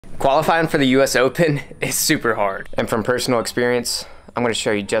Qualifying for the US Open is super hard. And from personal experience, I'm gonna show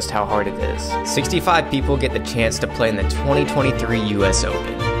you just how hard it is. 65 people get the chance to play in the 2023 US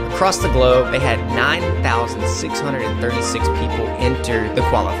Open. Across the globe, they had 9,636 people enter the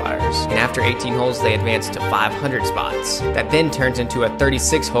qualifiers. And after 18 holes, they advanced to 500 spots. That then turns into a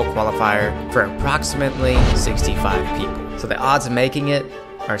 36-hole qualifier for approximately 65 people. So the odds of making it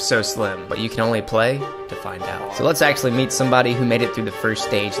are so slim, but you can only play to find out. So let's actually meet somebody who made it through the first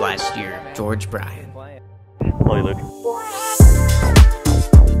stage last year, George Bryan. Love you, Luke.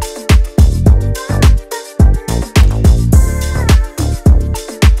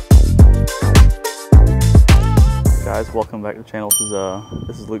 Guys, welcome back to the channel.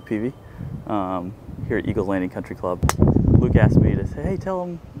 This is Luke Peavy here at Eagles Landing Country Club. Luke asked me to say, hey, tell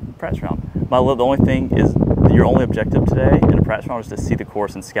him practice round. The only thing is your only objective today in a practice round is to see the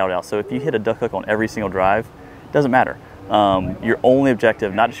course and scout out. So if you hit a duck hook on every single drive, it doesn't matter. Your only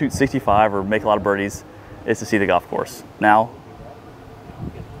objective, not to shoot 65 or make a lot of birdies, is to see the golf course. Now,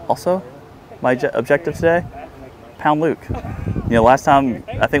 also, my objective today, pound Luke. You know, last time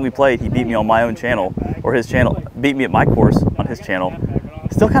I think we played, he beat me on my own channel, or his channel, beat me at my course on his channel.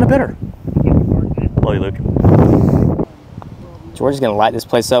 Still kind of bitter. Love you, Luke. George is gonna light this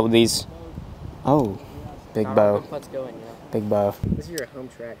place up with these. Oh, big bow. Big bow. This is your home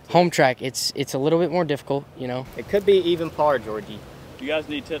track. Home track. It's a little bit more difficult, you know. It could be even par, Georgie. You guys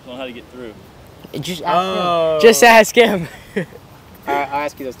need tips on how to get through. Just ask him. Just ask him. I'll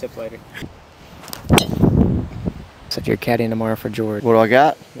ask you those tips later. So you're caddying tomorrow for George. What do I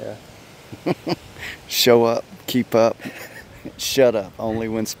got? Yeah. Show up, keep up, shut up, only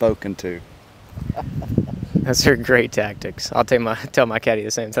when spoken to. Those are great tactics. I'll tell my caddy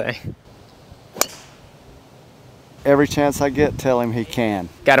the same thing. Every chance I get, tell him he can.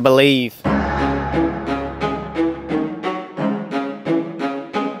 Gotta believe.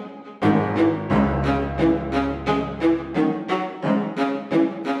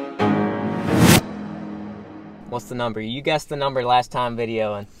 What's the number? You guessed the number last time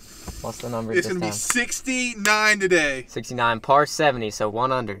video, and what's the number It's this gonna time? be 69 today. 69, par 70, so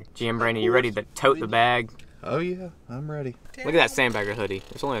 1 under. GM Brandon, you ready to tote the bag? Oh yeah, I'm ready. Look at that sandbagger hoodie.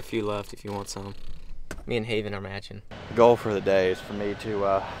 There's only a few left if you want some. Me and Haven are matching. The goal for the day is for me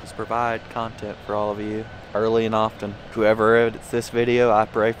to just provide content for all of you early and often. Whoever edits this video, I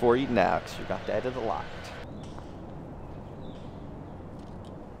pray for you now, because you got that to the light.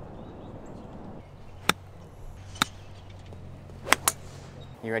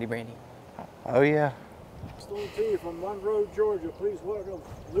 You ready, Brandy? Oh yeah. Storm 2 from Monroe, Georgia. Please welcome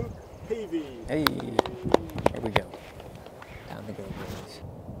Luke Peavy. Hey, here we go. Time to go, boys.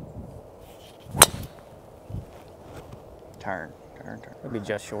 Turn. We'll be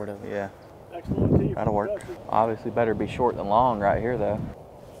just short of it. Yeah, Excellent tee. that'll work. Obviously better be short than long right here though.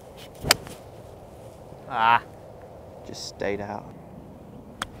 Ah. Just stayed out.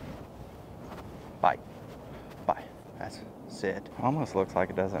 Bite. That's it. Almost looks like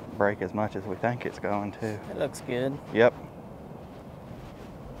it doesn't break as much as we think it's going to. It looks good. Yep.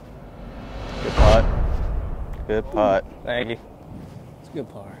 Good putt. Good putt. Thank you. It's a good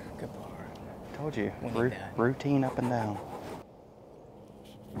par. Good par. Told you, We need that. routine up and down.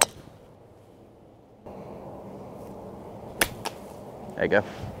 There you go.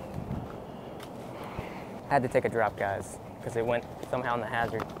 Had to take a drop, guys, because it went somehow in the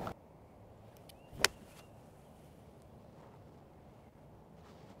hazard.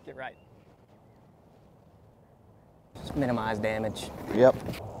 Get right. Just minimize damage. Yep.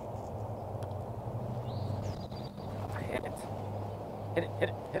 Hit it. Hit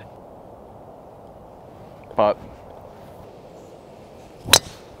it. Putt.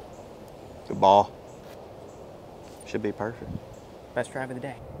 Good ball. Should be perfect. Best drive of the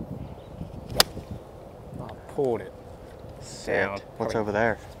day. Oh, pulled it. Sit. Down. What's Probably- over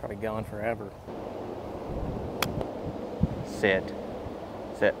there? It's probably going forever. Sit.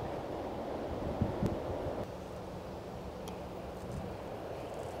 Sit.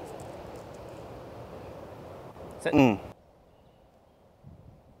 Sit.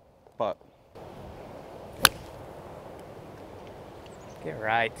 Putt. Get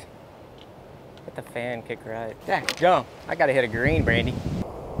right. Get the fan kick right. Yeah, go. I gotta hit a green, Brandy.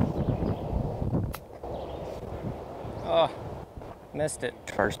 Oh, missed it.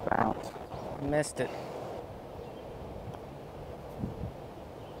 First bounce. Missed it.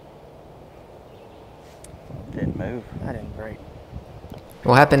 Didn't move. I didn't break.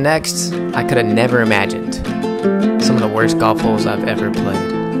 What happened next, I could have never imagined. Some of the worst golf holes I've ever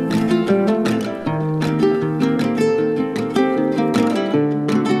played.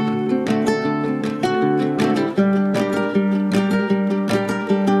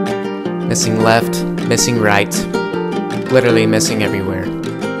 missing left, missing right, literally missing everywhere.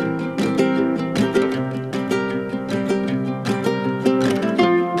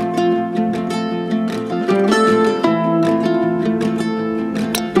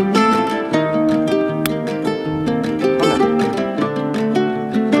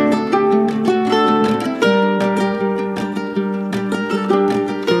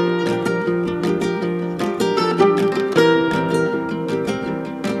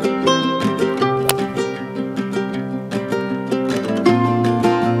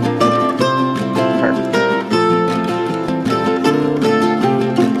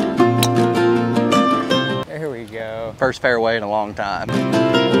 First fairway in a long time.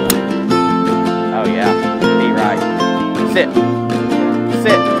 Oh yeah, be right. Sit.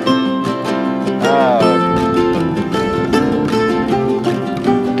 Sit.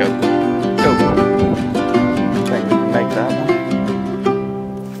 Go. Go. I think we can make that one.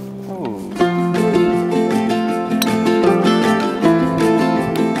 Ooh.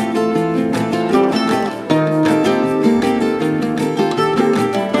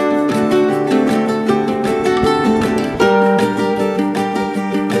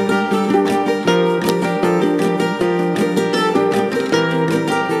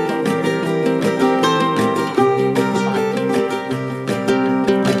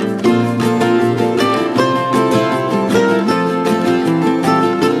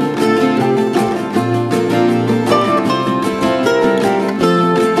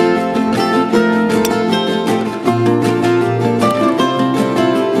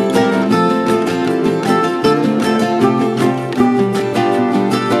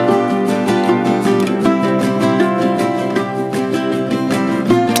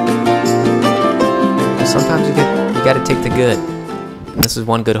 Sometimes you gotta take the good, and this is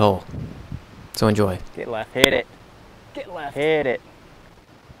one good hole. So enjoy. Get left. Hit it. Get left. Hit it.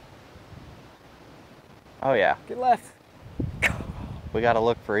 Oh yeah. Get left. We gotta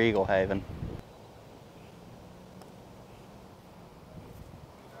look for Eagle Haven.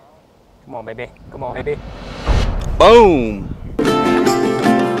 Come on, baby. Come on, baby. Boom!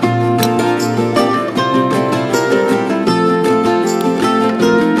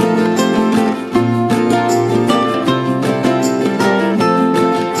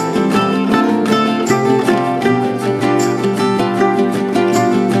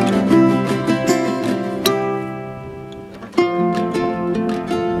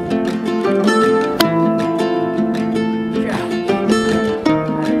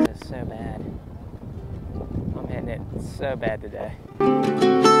 So bad today.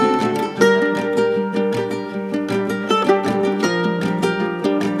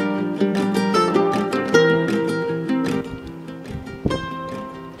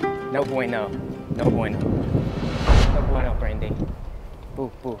 No bueno. No bueno. No bueno, Brandy.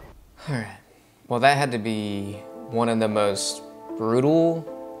 Boo, boo. Alright. Well, that had to be one of the most brutal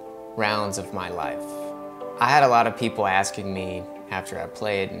rounds of my life. I had a lot of people asking me after I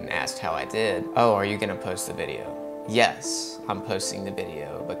played and asked how I did, "Oh, are you gonna post the video?" Yes, I'm posting the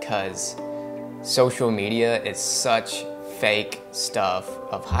video because social media is such fake stuff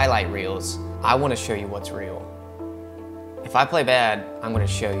of highlight reels. I want to show you what's real. If I play bad, I'm going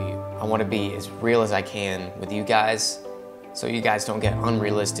to show you. I want to be as real as I can with you guys so you guys don't get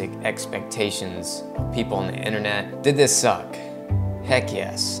unrealistic expectations of people on the internet. Did this suck? Heck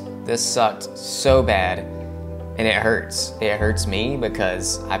yes. This sucked so bad and it hurts. It hurts me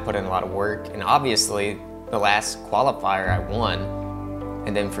because I put in a lot of work, and obviously the last qualifier I won,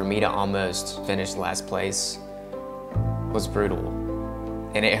 and then for me to almost finish last place was brutal.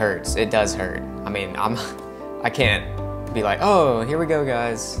 And it hurts, it does hurt. I mean, I can't be like, oh, here we go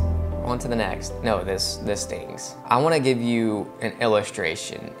guys, on to the next. No, this stings. I wanna give you an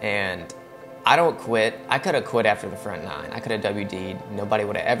illustration, and I don't quit. I could have quit after the front nine. I could have WD'd, nobody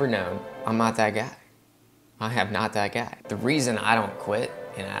would have ever known. I'm not that guy. I am not that guy. The reason I don't quit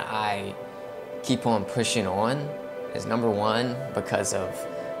and I keep on pushing on is number one, because of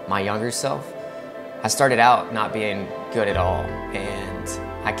my younger self. I started out not being good at all, and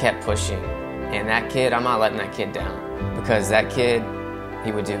I kept pushing. And that kid, I'm not letting that kid down, because that kid,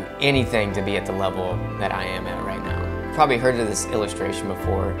 he would do anything to be at the level that I am at right now. You've probably heard of this illustration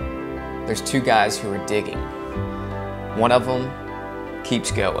before. There's two guys who are digging. One of them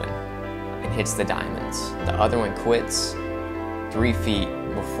keeps going and hits the diamonds. The other one quits 3 feet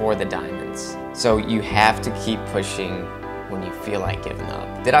before the diamonds. So you have to keep pushing when you feel like giving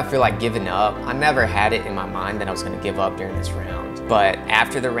up. Did I feel like giving up? I never had it in my mind that I was gonna give up during this round. But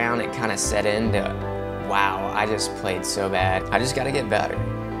after the round, it kind of set into, wow, I just played so bad. I just gotta get better.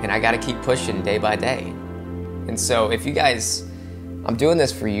 And I gotta keep pushing day by day. And so if you guys I'm doing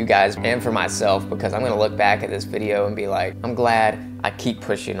this for you guys and for myself because I'm gonna look back at this video and be like, I'm glad I keep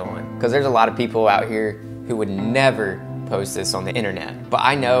pushing on. Because there's a lot of people out here who would never post this on the internet. But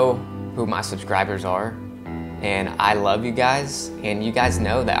I know who my subscribers are, and I love you guys, and you guys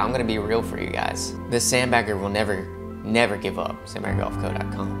know that I'm gonna be real for you guys. This sandbagger will never give up.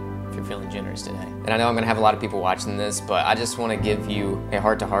 Sandbaggergolfco.com if you're feeling generous today. And I know I'm gonna have a lot of people watching this, but I just wanna give you a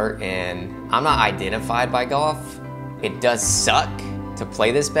heart-to-heart, and I'm not identified by golf. It does suck to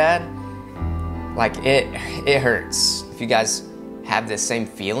play this bad. Like, it hurts. If you guys have this same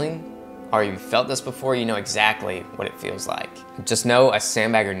feeling, or you felt this before, you know exactly what it feels like. Just know a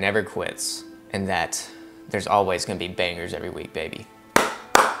sandbagger never quits, and that there's always gonna be bangers every week, baby.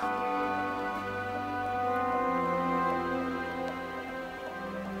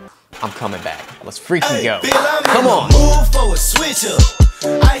 I'm coming back. Let's freaking go. Come on. Move for a switch up.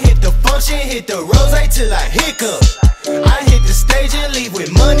 I hit the function, hit the rose till I hiccup. I hit the stage and leave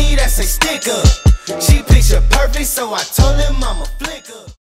with money that's a sticker. She picture perfect, so I told him I'm a flicker.